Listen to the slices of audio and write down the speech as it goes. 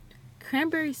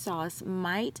Cranberry sauce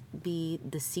might be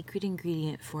the secret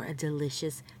ingredient for a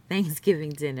delicious Thanksgiving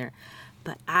dinner,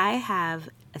 but I have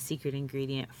a secret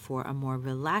ingredient for a more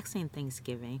relaxing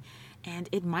Thanksgiving, and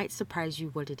it might surprise you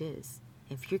what it is.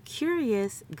 If you're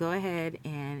curious, go ahead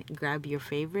and grab your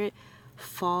favorite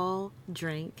fall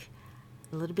drink,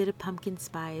 a little bit of pumpkin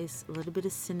spice, a little bit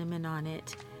of cinnamon on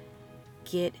it.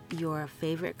 Get your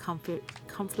favorite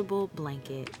comfortable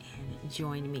blanket and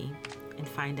join me and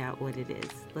find out what it is.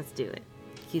 Let's do it.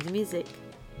 Cue the music.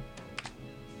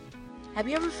 Have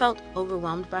you ever felt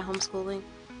overwhelmed by homeschooling?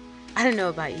 I don't know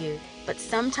about you, but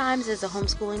sometimes as a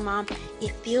homeschooling mom,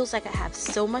 it feels like I have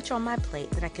so much on my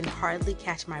plate that I can hardly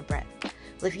catch my breath.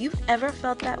 Well, if you've ever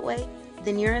felt that way,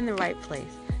 then you're in the right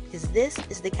place, because this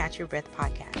is the Catch Your Breath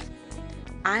podcast.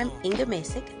 I'm Inga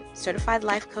Masick, certified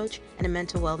life coach and a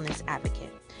mental wellness advocate.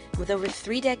 With over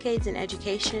 3 decades in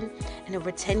education and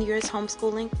over 10 years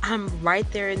homeschooling, I'm right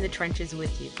there in the trenches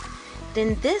with you.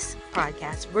 In this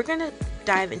podcast, we're going to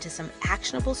dive into some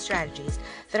actionable strategies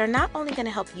that are not only going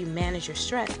to help you manage your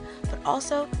stress, but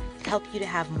also help you to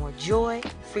have more joy,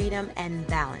 freedom, and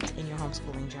balance in your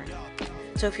homeschooling journey.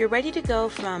 So if you're ready to go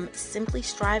from simply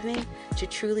striving to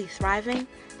truly thriving,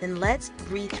 then let's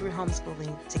breathe through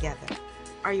homeschooling together.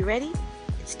 Are you ready?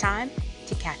 It's time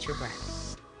to catch your breath.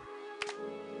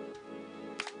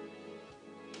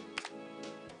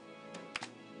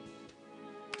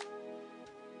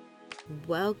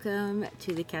 Welcome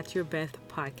to the Catch Your Breath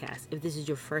podcast. If this is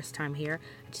your first time here,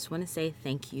 I just want to say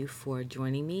thank you for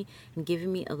joining me and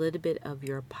giving me a little bit of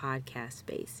your podcast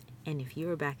space. And if you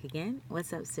are back again,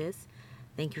 what's up, sis?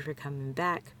 Thank you for coming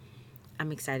back.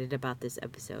 I'm excited about this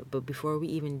episode. But before we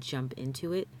even jump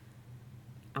into it,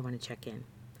 I want to check in.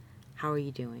 How are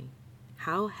you doing?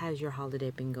 How has your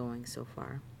holiday been going so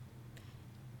far?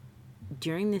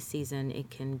 During this season, it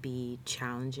can be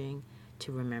challenging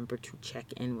to remember to check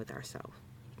in with ourselves.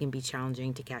 It can be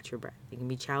challenging to catch your breath. It can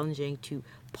be challenging to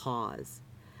pause.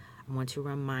 I want to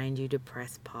remind you to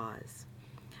press pause.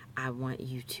 I want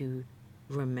you to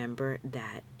remember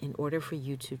that in order for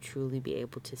you to truly be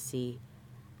able to see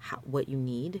what you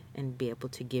need and be able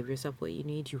to give yourself what you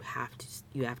need, you have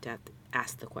to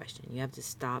ask the question. You have to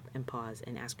stop and pause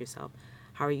and ask yourself,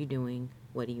 how are you doing?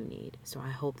 What do you need? So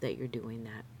I hope that you're doing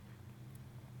that.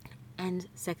 And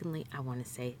secondly, I want to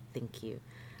say thank you.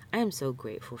 I am so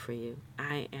grateful for you.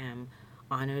 I am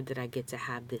honored that I get to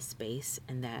have this space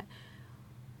and that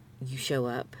you show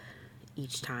up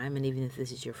each time. And even if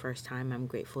this is your first time, I'm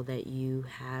grateful that you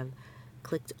have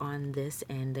clicked on this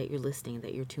and that you're listening,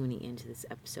 that you're tuning into this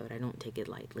episode. I don't take it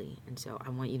lightly. And so I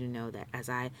want you to know that as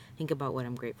I think about what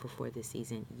I'm grateful for this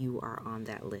season, you are on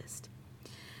that list.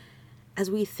 As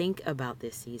we think about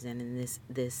this season and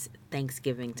this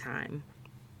Thanksgiving time,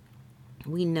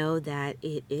 we know that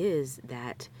it is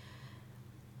that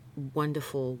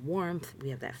wonderful warmth.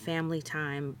 We have that family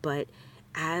time. But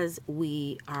as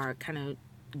we are kind of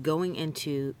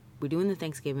we're doing the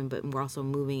Thanksgiving, but we're also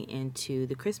moving into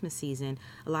the Christmas season,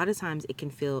 a lot of times it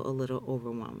can feel a little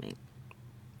overwhelming.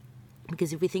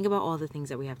 Because if we think about all the things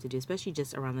that we have to do, especially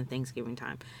just around the Thanksgiving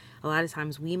time, a lot of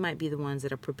times we might be the ones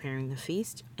that are preparing the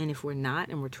feast. And if we're not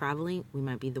and we're traveling, we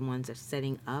might be the ones that are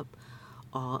setting up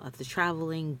all of the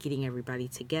traveling, getting everybody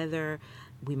together.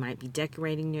 We might be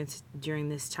decorating during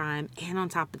this time. And on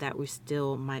top of that, we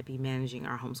still might be managing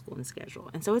our homeschooling schedule.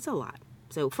 And so it's a lot.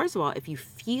 So first of all, if you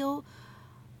feel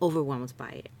overwhelmed by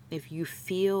it, if you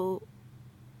feel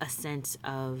a sense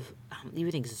of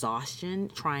even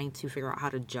exhaustion trying to figure out how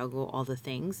to juggle all the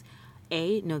things,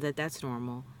 A, know that that's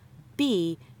normal.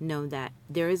 B, know that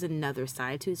there is another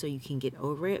side to it so you can get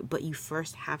over it, but you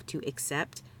first have to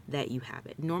accept that you have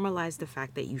it. Normalize the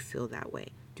fact that you feel that way.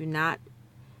 Do not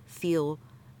feel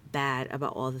bad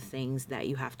about all the things that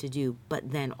you have to do,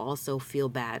 but then also feel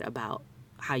bad about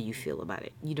how you feel about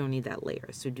it. You don't need that layer,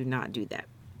 so do not do that.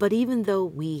 But even though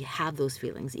we have those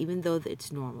feelings, even though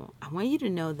it's normal, I want you to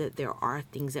know that there are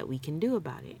things that we can do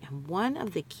about it. And one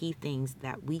of the key things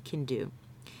that we can do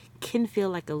can feel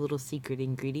like a little secret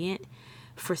ingredient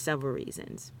for several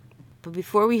reasons. But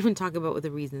before we even talk about what the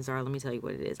reasons are, let me tell you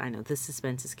what it is. I know the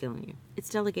suspense is killing you. It's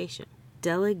delegation.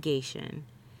 Delegation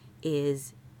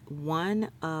is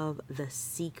one of the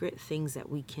secret things that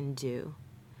we can do.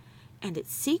 And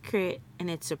it's secret and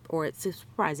it's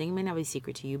surprising. It may not be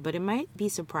secret to you, but it might be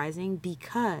surprising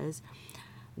because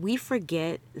we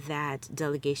forget that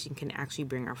delegation can actually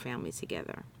bring our families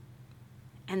together.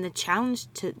 And the challenge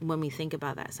when we think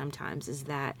about that sometimes is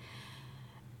that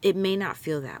it may not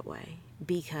feel that way.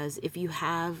 Because if you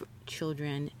have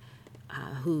children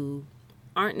who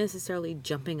aren't necessarily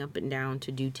jumping up and down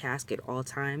to do tasks at all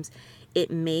times, it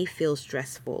may feel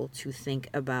stressful to think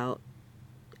about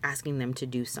asking them to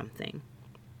do something.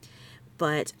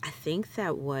 But I think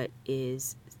that what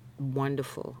is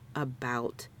wonderful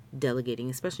about delegating,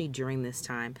 especially during this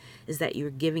time, is that you're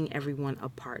giving everyone a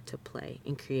part to play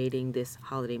in creating this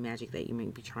holiday magic that you may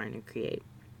be trying to create.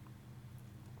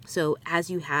 So as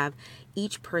you have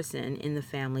each person in the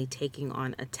family taking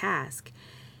on a task,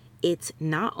 it's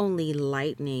not only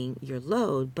lightening your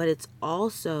load, but it's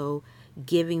also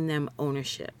giving them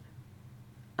ownership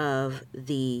of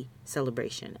the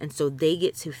celebration. And so they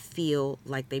get to feel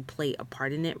like they play a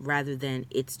part in it rather than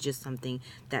it's just something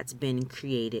that's been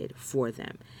created for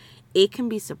them. It can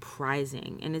be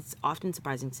surprising, and it's often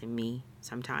surprising to me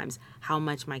sometimes, how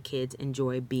much my kids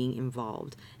enjoy being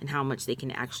involved and how much they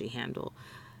can actually handle.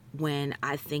 When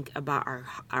I think about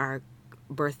our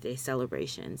birthday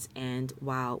celebrations, and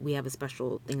while we have a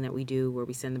special thing that we do where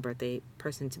we send the birthday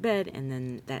person to bed, and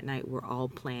then that night we're all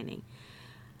planning.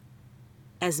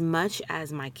 As much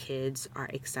as my kids are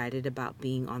excited about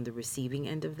being on the receiving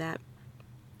end of that,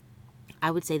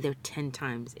 I would say they're 10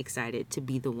 times excited to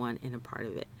be the one in a part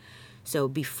of it. So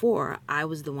before, I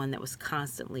was the one that was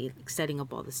constantly setting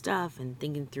up all the stuff and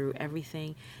thinking through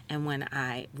everything. And when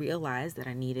I realized that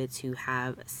I needed to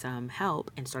have some help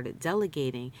and started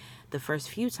delegating, the first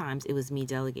few times it was me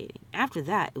delegating. After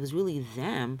that, it was really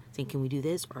them saying, can we do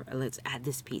this? Or let's add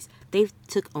this piece. They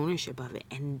took ownership of it.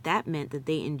 And that meant that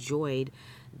they enjoyed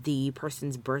the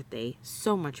person's birthday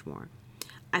so much more.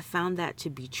 I found that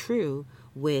to be true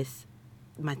with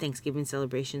my Thanksgiving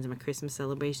celebrations, my Christmas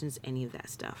celebrations, any of that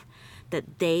stuff,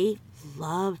 that they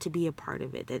love to be a part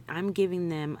of it, that I'm giving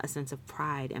them a sense of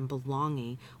pride and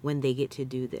belonging when they get to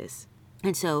do this.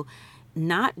 And so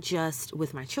not just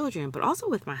with my children, but also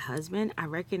with my husband, I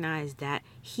recognize that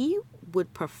he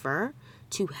would prefer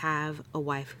to have a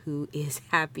wife who is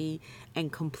happy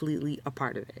and completely a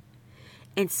part of it.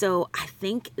 And so I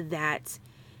think that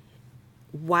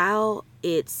while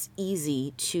it's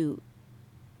easy to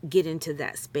get into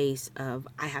that space of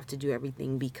I have to do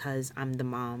everything because I'm the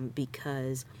mom,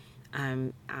 because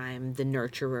I'm the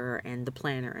nurturer and the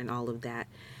planner and all of that,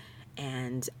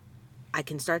 and I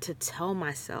can start to tell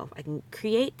myself, I can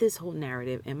create this whole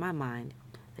narrative in my mind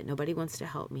that nobody wants to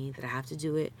help me, that I have to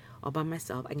do it all by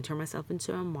myself. I can turn myself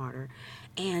into a martyr,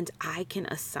 and I can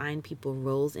assign people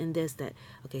roles in this that,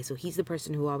 okay, so he's the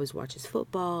person who always watches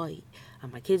football.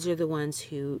 My kids are the ones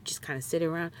who just kind of sit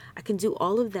around. I can do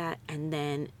all of that and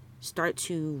then start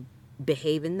to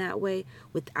behave in that way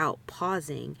without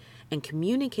pausing and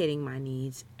communicating my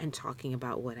needs and talking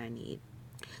about what I need.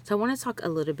 So I want to talk a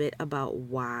little bit about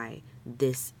why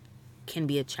this can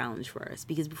be a challenge for us,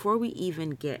 because before we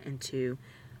even get into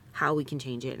how we can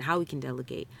change it and how we can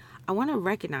delegate, I want to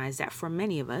recognize that for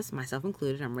many of us, myself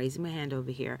included, I'm raising my hand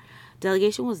over here,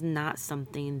 delegation was not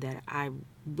something that I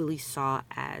really saw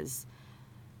as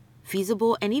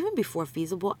feasible. And even before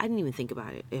feasible, I didn't even think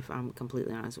about it, if I'm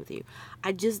completely honest with you.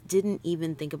 I just didn't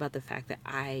even think about the fact that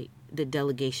the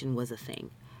delegation was a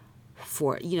thing.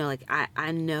 For, like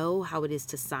I know how it is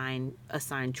to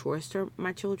assign chores to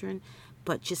my children,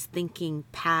 but just thinking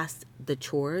past the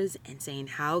chores and saying,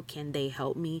 how can they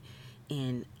help me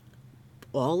in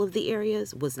all of the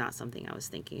areas, was not something I was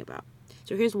thinking about.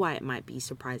 So here's why it might be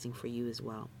surprising for you as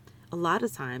well. A lot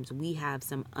of times we have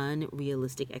some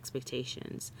unrealistic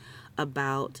expectations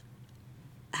about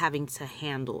having to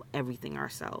handle everything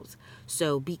ourselves.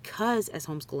 So because as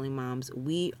homeschooling moms,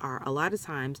 we are a lot of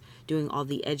times doing all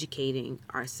the educating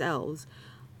ourselves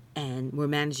and we're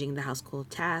managing the household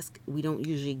task, we don't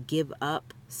usually give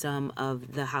up some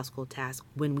of the household tasks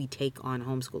when we take on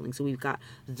homeschooling. So we've got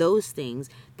those things,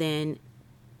 then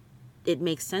it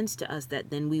makes sense to us that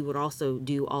then we would also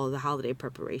do all of the holiday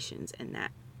preparations and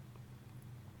that.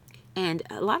 And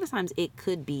a lot of times it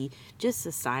could be just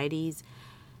society's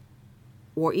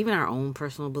or even our own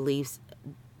personal beliefs,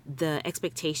 the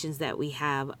expectations that we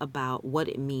have about what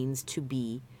it means to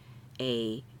be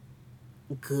a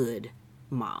good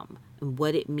mom, and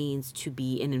what it means to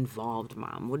be an involved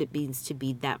mom, what it means to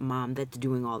be that mom that's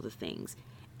doing all the things.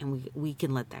 And we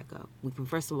can let that go. We can,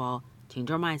 first of all,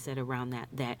 change our mindset around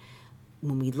that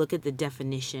when we look at the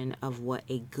definition of what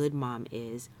a good mom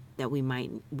is, that we might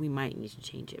need to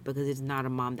change it, because it's not a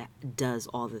mom that does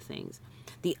all the things.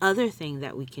 The other thing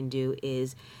that we can do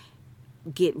is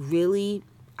get really,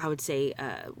 I would say,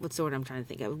 what's the word I'm trying to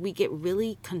think of? We get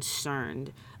really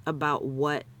concerned about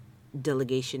what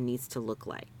delegation needs to look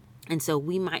like. And so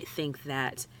we might think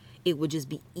that it would just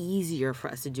be easier for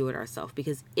us to do it ourselves,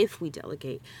 because if we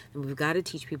delegate, then we've got to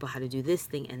teach people how to do this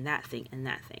thing and that thing and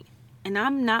that thing. And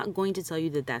I'm not going to tell you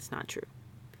that that's not true.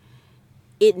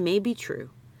 It may be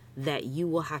true, that you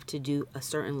will have to do a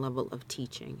certain level of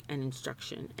teaching and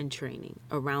instruction and training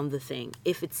around the thing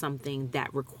if it's something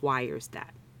that requires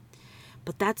that.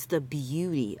 But that's the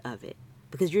beauty of it,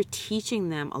 because you're teaching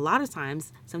them a lot of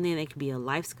times something that could be a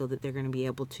life skill that they're going to be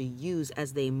able to use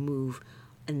as they move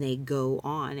and they go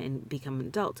on and become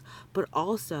adults. But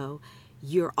also,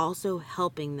 you're also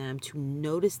helping them to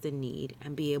notice the need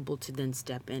and be able to then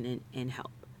step in and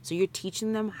help. So you're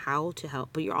teaching them how to help,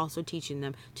 but you're also teaching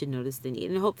them to notice the need.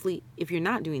 And hopefully, if you're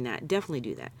not doing that, definitely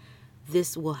do that.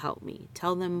 This will help me.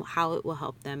 Tell them how it will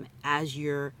help them as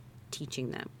you're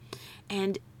teaching them.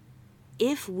 And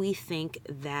if we think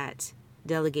that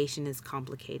delegation is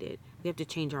complicated, we have to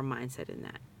change our mindset in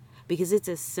that. Because it's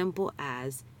as simple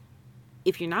as,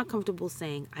 if you're not comfortable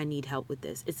saying, I need help with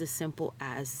this, it's as simple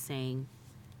as saying,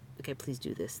 okay, please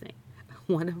do this thing.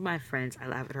 One of my friends, I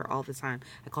laugh at her all the time.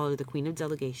 I call her the queen of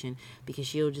delegation, because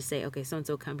she'll just say, okay,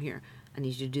 so-and-so, come here. I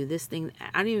need you to do this thing.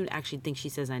 I don't even actually think she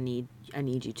says I need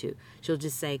you to. She'll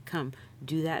just say, come,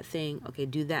 do that thing. Okay,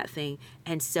 do that thing.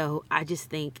 And so I just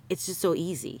think it's just so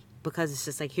easy, because it's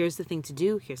just like, here's the thing to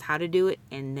do, here's how to do it,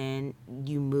 and then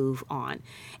you move on.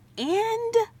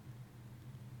 And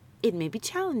it may be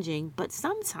challenging, but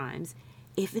sometimes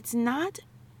if it's not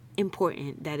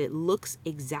important that it looks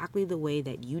exactly the way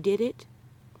that you did it,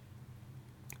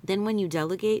 then when you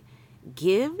delegate,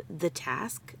 give the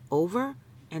task over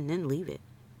and then leave it.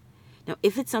 Now,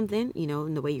 if it's something,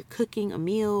 in the way you're cooking a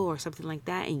meal or something like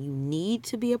that, and you need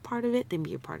to be a part of it, then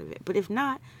be a part of it. But if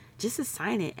not, just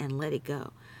assign it and let it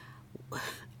go.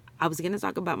 I was going to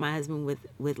talk about my husband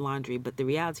with laundry, but the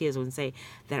reality is I wouldn't say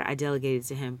that I delegated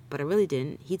to him, but I really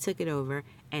didn't. He took it over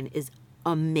and is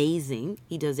amazing.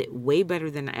 He does it way better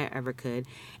than I ever could.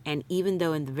 And even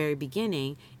though in the very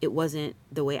beginning it wasn't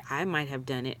the way I might have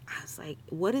done it, I was like,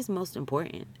 what is most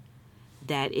important?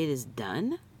 That it is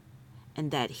done, and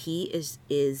that he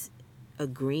is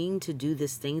agreeing to do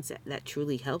this thing that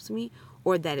truly helps me,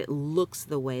 or that it looks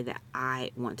the way that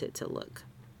I want it to look.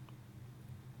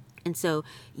 And so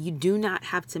you do not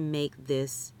have to make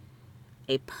this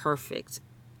a perfect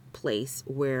place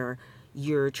where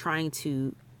you're trying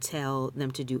to tell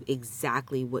them to do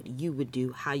exactly what you would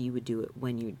do, how you would do it,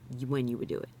 when you would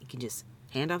do it. You can just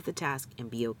hand off the task and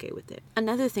be okay with it.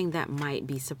 Another thing that might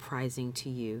be surprising to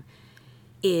you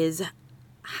is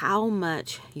how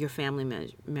much your family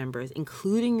members,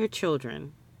 including your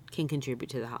children, can contribute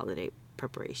to the holiday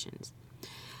preparations.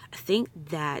 I think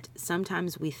that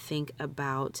sometimes we think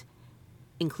about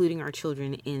including our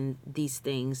children in these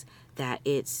things that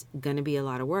it's going to be a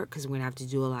lot of work, because we're going to have to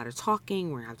do a lot of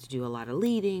talking, we're going to have to do a lot of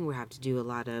leading, we're going to have to do a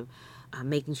lot of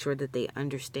making sure that they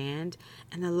understand.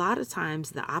 And a lot of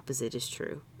times the opposite is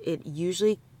true. It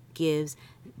usually gives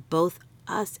both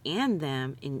us and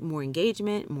them more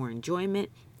engagement, more enjoyment,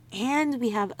 and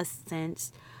we have a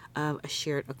sense of a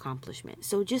shared accomplishment.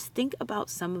 So just think about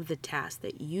some of the tasks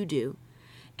that you do,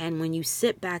 and when you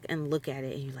sit back and look at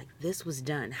it and you're like, this was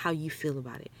done, how you feel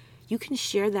about it. You can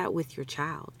share that with your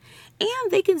child,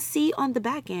 and they can see on the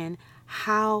back end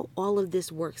how all of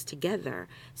this works together,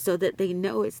 so that they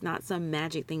know it's not some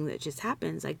magic thing that just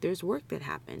happens. Like, there's work that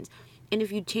happens. And if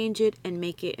you change it and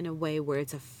make it in a way where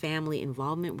it's a family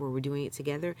involvement, where we're doing it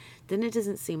together, then it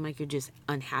doesn't seem like you're just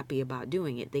unhappy about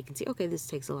doing it. They can see, okay, this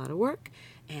takes a lot of work,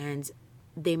 and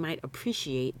they might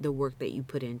appreciate the work that you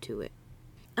put into it.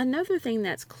 Another thing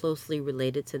that's closely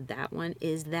related to that one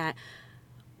is that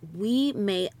we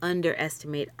may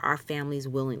underestimate our family's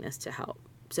willingness to help.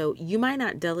 So you might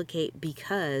not delegate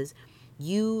because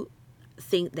you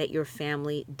think that your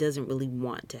family doesn't really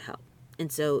want to help.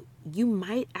 And so you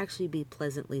might actually be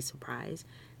pleasantly surprised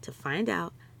to find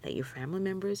out that your family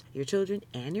members, your children,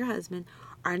 and your husband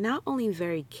are not only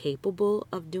very capable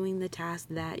of doing the task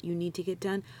that you need to get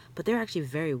done, but they're actually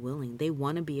very willing. They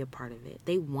want to be a part of it.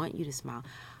 They want you to smile.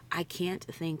 I can't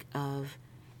think of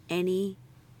any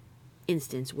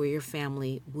instance where your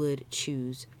family would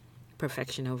choose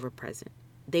perfection over present.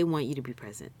 They want you to be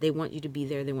present. They want you to be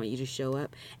there. They want you to show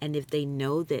up. And if they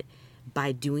know that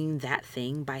by doing that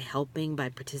thing, by helping, by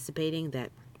participating,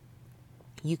 that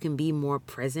you can be more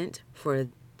present for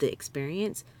the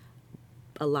experience,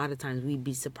 a lot of times we'd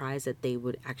be surprised that they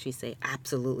would actually say,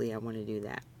 absolutely, I want to do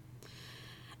that.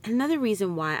 Another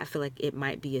reason why I feel like it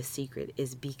might be a secret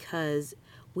is because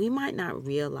we might not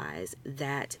realize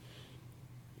that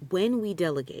when we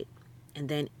delegate and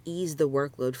then ease the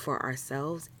workload for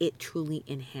ourselves, it truly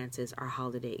enhances our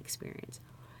holiday experience.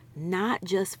 Not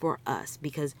just for us,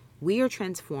 because we are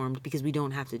transformed because we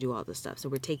don't have to do all this stuff. So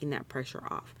we're taking that pressure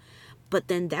off. But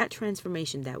then that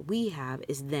transformation that we have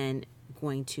is then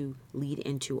going to lead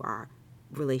into our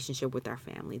relationship with our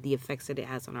family, the effects that it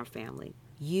has on our family.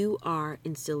 You are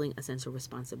instilling a sense of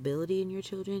responsibility in your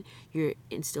children. You're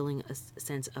instilling a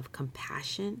sense of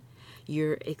compassion.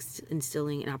 You're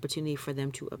instilling an opportunity for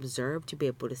them to observe, to be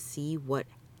able to see what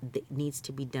needs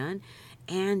to be done.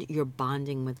 And you're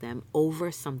bonding with them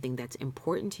over something that's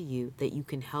important to you that you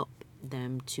can help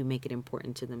them to make it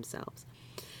important to themselves.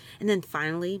 And then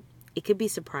finally, it could be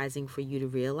surprising for you to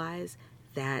realize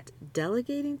that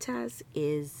delegating tasks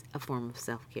is a form of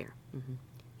self-care.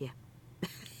 Yeah.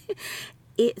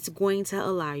 It's going to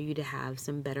allow you to have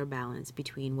some better balance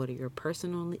between what are your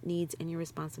personal needs and your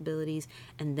responsibilities,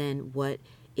 and then what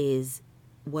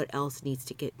else needs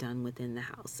to get done within the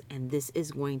house. And this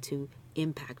is going to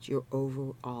impact your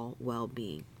overall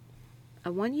well-being. I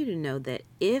want you to know that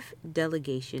if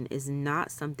delegation is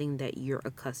not something that you're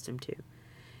accustomed to,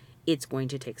 it's going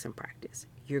to take some practice.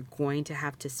 You're going to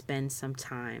have to spend some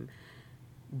time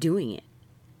doing it.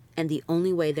 And the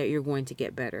only way that you're going to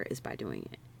get better is by doing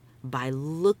it, by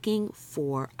looking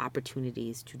for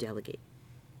opportunities to delegate.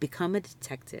 Become a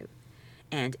detective.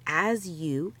 And as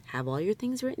you have all your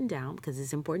things written down, because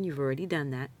it's important, you've already done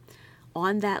that,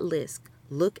 on that list,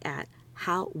 look at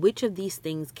which of these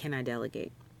things can I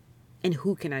delegate and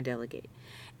who can I delegate?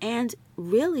 And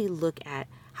really look at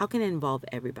how can it involve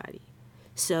everybody.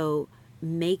 So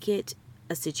make it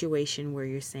a situation where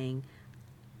you're saying,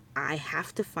 I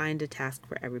have to find a task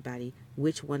for everybody.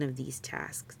 Which one of these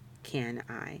tasks can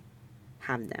I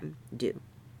have them do?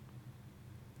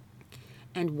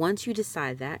 And once you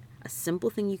decide that, a simple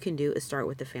thing you can do is start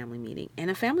with a family meeting. And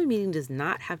a family meeting does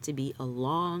not have to be a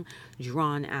long,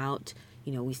 drawn out,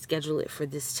 we schedule it for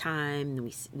this time,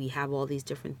 and we have all these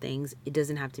different things. It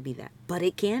doesn't have to be that, but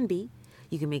it can be.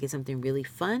 You can make it something really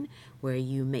fun where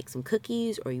you make some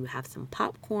cookies or you have some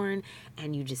popcorn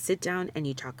and you just sit down and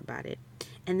you talk about it.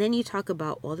 And then you talk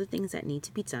about all the things that need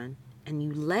to be done, and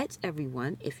you let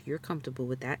everyone, if you're comfortable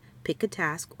with that, pick a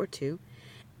task or two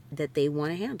that they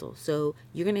want to handle. So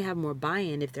you're going to have more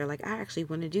buy-in if they're like, I actually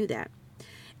want to do that.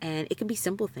 And it can be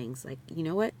simple things like, you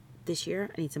know what, this year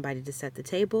I need somebody to set the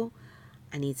table.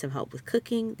 I need some help with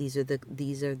cooking. These are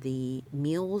the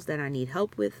meals that I need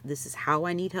help with. This is how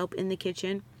I need help in the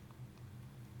kitchen.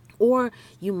 Or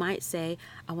you might say,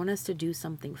 I want us to do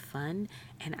something fun,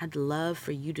 and I'd love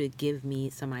for you to give me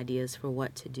some ideas for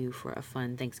what to do for a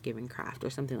fun Thanksgiving craft or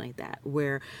something like that,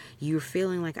 where you're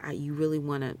feeling like you really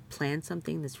want to plan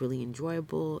something that's really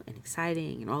enjoyable and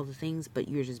exciting and all the things, but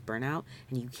you're just burnt out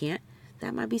and you can't.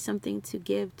 That might be something to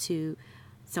give to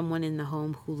someone in the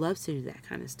home who loves to do that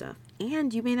kind of stuff.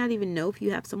 And you may not even know if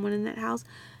you have someone in that house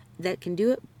that can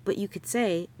do it, but you could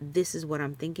say, this is what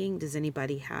I'm thinking. Does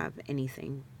anybody have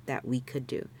anything that we could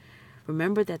do?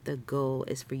 Remember that the goal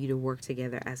is for you to work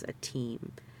together as a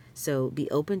team. So be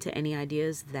open to any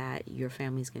ideas that your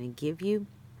family's going to give you.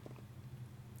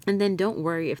 And then don't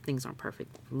worry if things aren't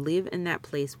perfect. Live in that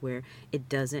place where it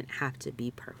doesn't have to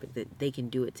be perfect, that they can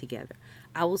do it together.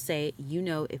 I will say,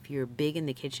 if you're big in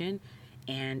the kitchen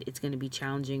and it's going to be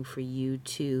challenging for you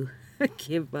to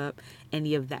give up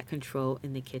any of that control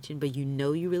in the kitchen, but you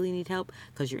really need help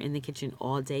because you're in the kitchen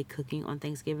all day cooking on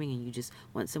Thanksgiving and you just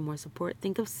want some more support,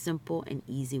 think of simple and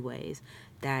easy ways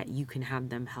that you can have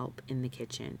them help in the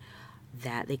kitchen.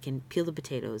 That they can peel the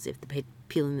potatoes if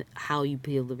how you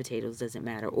peel the potatoes doesn't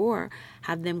matter, or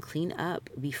have them clean up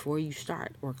before you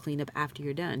start or clean up after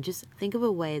you're done. Just think of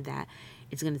a way that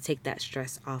it's going to take that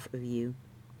stress off of you,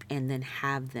 and then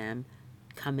have them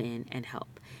come in and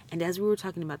help. And as we were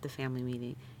talking about the family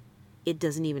meeting, it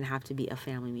doesn't even have to be a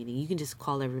family meeting. You can just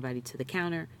call everybody to the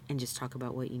counter and just talk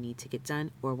about what you need to get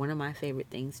done. Or one of my favorite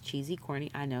things, cheesy,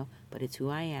 corny, I know, but it's who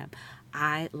I am.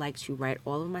 I like to write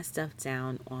all of my stuff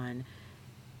down on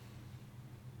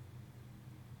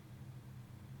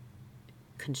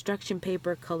construction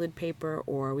paper, colored paper,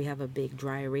 or we have a big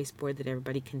dry erase board that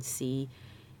everybody can see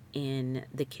in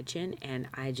the kitchen, and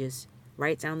I just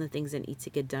write down the things that need to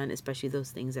get done, especially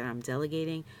those things that I'm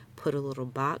delegating, put a little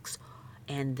box,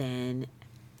 and then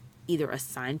either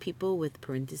assign people with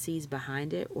parentheses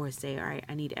behind it, or say, all right,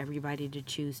 I need everybody to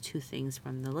choose 2 things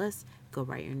from the list, go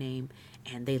write your name,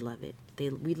 and they love it.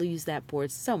 We use that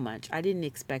board so much. I didn't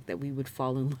expect that we would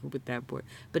fall in love with that board,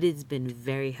 but it's been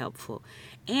very helpful.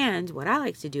 And what I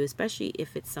like to do, especially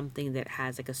if it's something that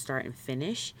has like a start and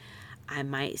finish, I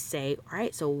might say, all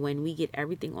right, so when we get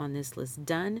everything on this list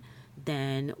done,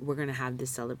 then we're going to have this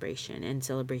celebration. And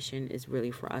celebration is really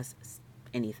for us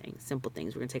anything, simple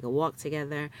things. We're going to take a walk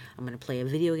together. I'm going to play a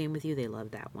video game with you. They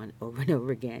love that one over and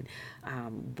over again.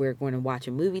 We're going to watch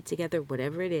a movie together,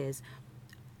 whatever it is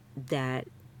that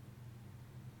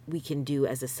we can do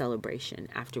as a celebration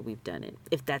after we've done it.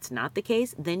 If that's not the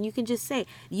case, then you can just say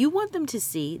you want them to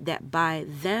see that by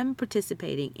them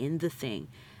participating in the thing,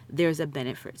 there's a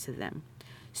benefit to them.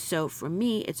 So for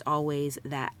me, it's always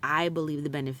that I believe the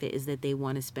benefit is that they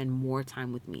want to spend more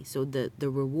time with me. So the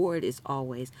reward is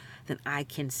always that I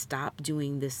can stop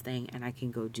doing this thing and I can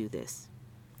go do this.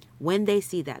 When they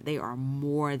see that, they are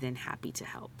more than happy to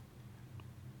help.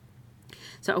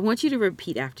 So I want you to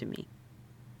repeat after me.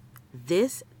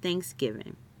 This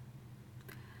Thanksgiving,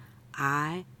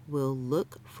 I will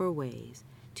look for ways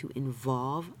to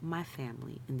involve my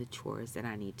family in the chores that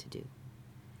I need to do.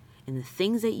 And the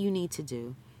things that you need to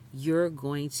do, you're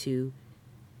going to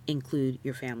include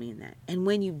your family in that. And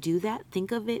when you do that,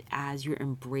 think of it as you're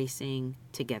embracing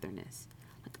togetherness.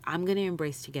 Like, I'm going to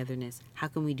embrace togetherness. How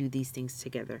can we do these things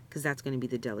together? Because that's going to be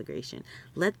the delegation.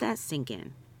 Let that sink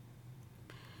in.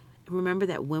 Remember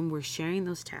that when we're sharing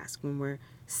those tasks, when we're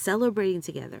celebrating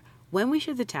together, when we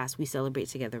share the tasks, we celebrate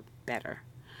together better.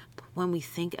 But when we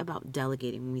think about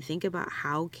delegating, when we think about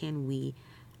how can we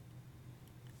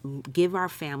give our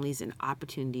families an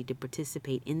opportunity to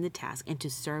participate in the task and to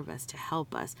serve us, to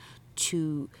help us,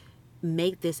 to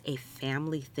make this a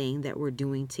family thing that we're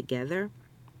doing together,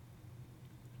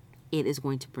 it is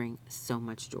going to bring so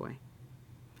much joy.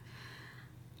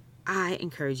 I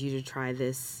encourage you to try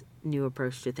this new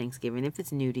approach to Thanksgiving. If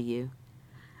it's new to you,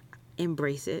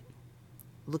 embrace it.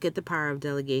 Look at the power of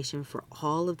delegation for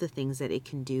all of the things that it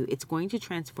can do. It's going to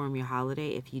transform your holiday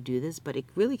if you do this, but it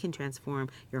really can transform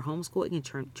your homeschool. It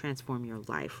can transform your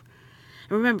life.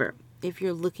 And remember, if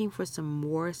you're looking for some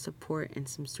more support and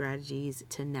some strategies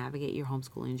to navigate your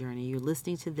homeschooling journey, you're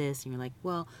listening to this and you're like,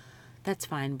 well, that's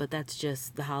fine, but that's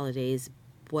just the holidays.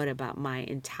 What about my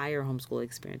entire homeschool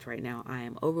experience right now? I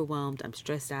am overwhelmed. I'm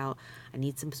stressed out. I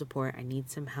need some support. I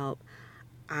need some help.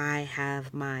 I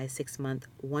have my 6-month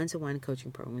one-to-one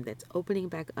coaching program that's opening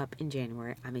back up in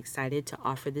January. I'm excited to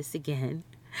offer this again.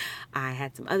 I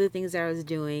had some other things that I was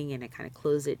doing and I kind of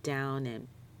closed it down, and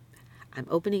I'm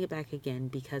opening it back again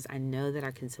because I know that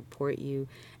I can support you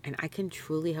and I can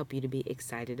truly help you to be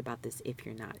excited about this if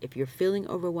you're not. If you're feeling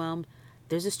overwhelmed,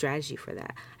 there's a strategy for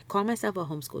that. I call myself a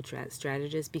homeschool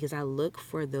strategist because I look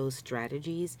for those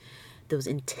strategies, those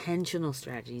intentional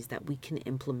strategies that we can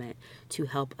implement to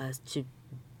help us to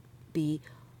be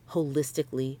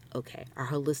holistically okay. Our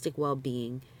holistic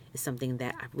well-being is something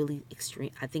that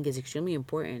I think is extremely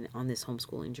important on this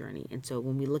homeschooling journey. And so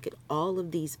when we look at all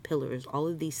of these pillars, all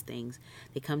of these things,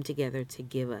 they come together to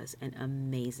give us an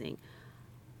amazing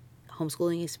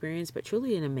homeschooling experience, but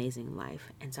truly an amazing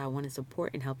life. And so I want to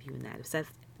support and help you in that.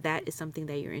 If that is something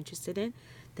that you're interested in,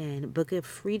 then book a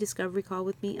free discovery call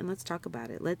with me and let's talk about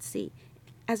it. Let's see.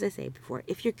 As I said before,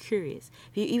 if you're curious,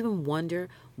 if you even wonder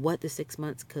what the 6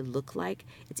 months could look like,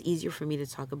 it's easier for me to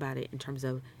talk about it in terms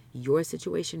of your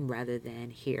situation rather than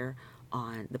here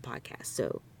on the podcast.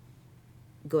 So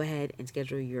go ahead and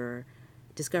schedule your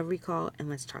discovery call and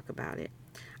let's talk about it.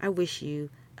 I wish you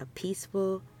a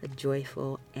peaceful, a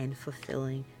joyful, and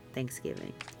fulfilling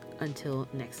Thanksgiving. Until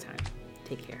next time,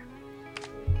 take care.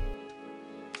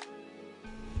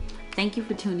 Thank you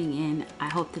for tuning in. I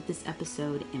hope that this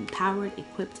episode empowered,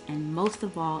 equipped, and most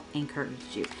of all,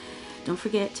 encouraged you. Don't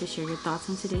forget to share your thoughts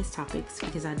on today's topics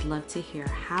because I'd love to hear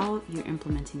how you're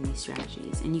implementing these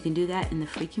strategies. And you can do that in the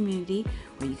free community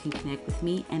where you can connect with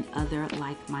me and other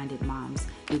like-minded moms.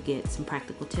 You'll get some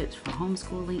practical tips for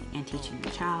homeschooling and teaching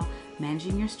your child,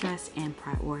 managing your stress, and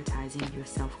prioritizing your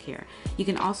self-care. You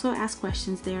can also ask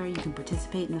questions there. You can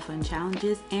participate in the fun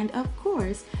challenges. And of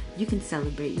course, you can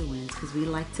celebrate your wins because we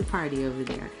like to party over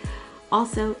there.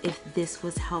 Also, if this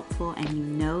was helpful and you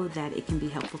know that it can be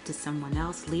helpful to someone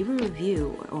else, leave a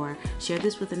review or share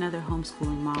this with another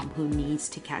homeschooling mom who needs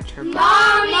to catch her breath.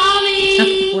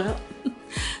 Mommy! Well,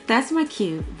 that's my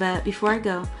cue. But before I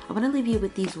go, I want to leave you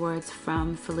with these words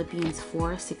from Philippians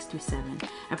 4:6-7.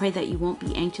 I pray that you won't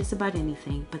be anxious about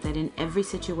anything, but that in every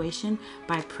situation,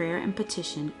 by prayer and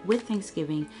petition, with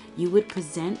thanksgiving, you would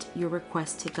present your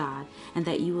request to God, and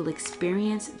that you will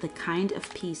experience the kind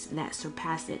of peace that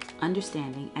surpasses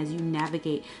understanding as you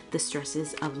navigate the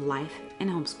stresses of life and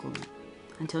homeschooling.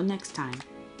 Until next time,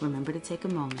 remember to take a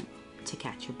moment to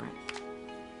catch your breath.